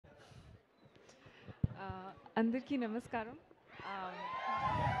అందరికీ నమస్కారం.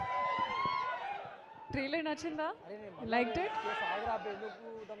 ట్రైలర్ నచ్చిందా? Liked it?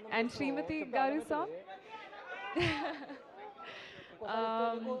 And శ్రీమతి గారి సాంగ్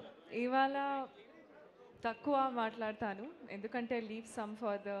ఇవాళ తక్కువ మాట్లాడతాను ఎందుకంటే leave some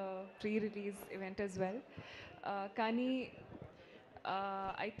for the pre release event as well. కానీ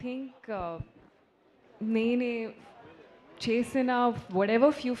ఐ థింక్ నేనే చేసిన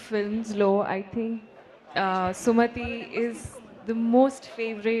whatever few filmsలో I think Sumati is the most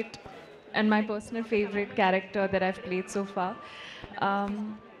favorite and my personal favorite character that I've played so far.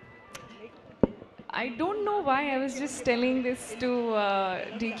 I don't know why I was just telling this to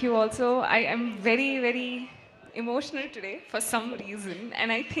DQ also. I am very, very emotional today for some reason, and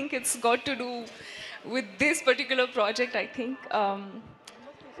I think it's got to do with this particular project, I think.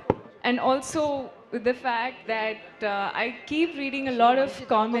 And also with the fact that I keep reading a lot of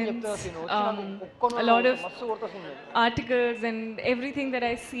comments, a lot of articles and everything that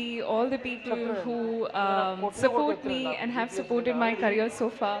I see, all the people who support me and have supported my career so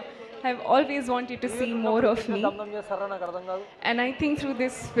far have always wanted to see more of me. And I think through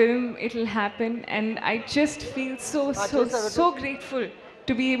this film it will happen, and I just feel so grateful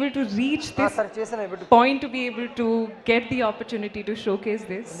to be able to reach this point, to be able to get the opportunity to showcase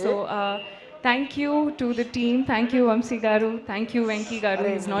this. So thank you to the team, thank you Vamsi Garu, thank you Venki Garu,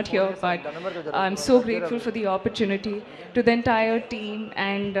 he's not here, but I'm so grateful for the opportunity, to the entire team,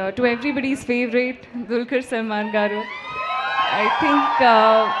 and to everybody's favorite Dulquer Salmaan Garu. I think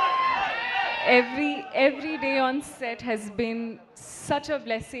every day on set has been such a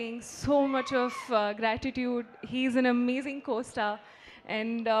blessing, so much of gratitude. He's an amazing co-star,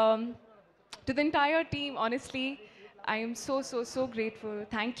 and to the entire team, honestly, I am so grateful.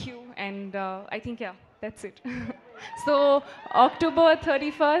 Thank you, and I think that's it. So October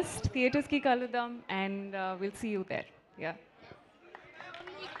 31st, theaters ki kaludam, and we'll see you there. Yeah.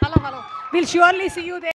 Hello. We'll surely see you there.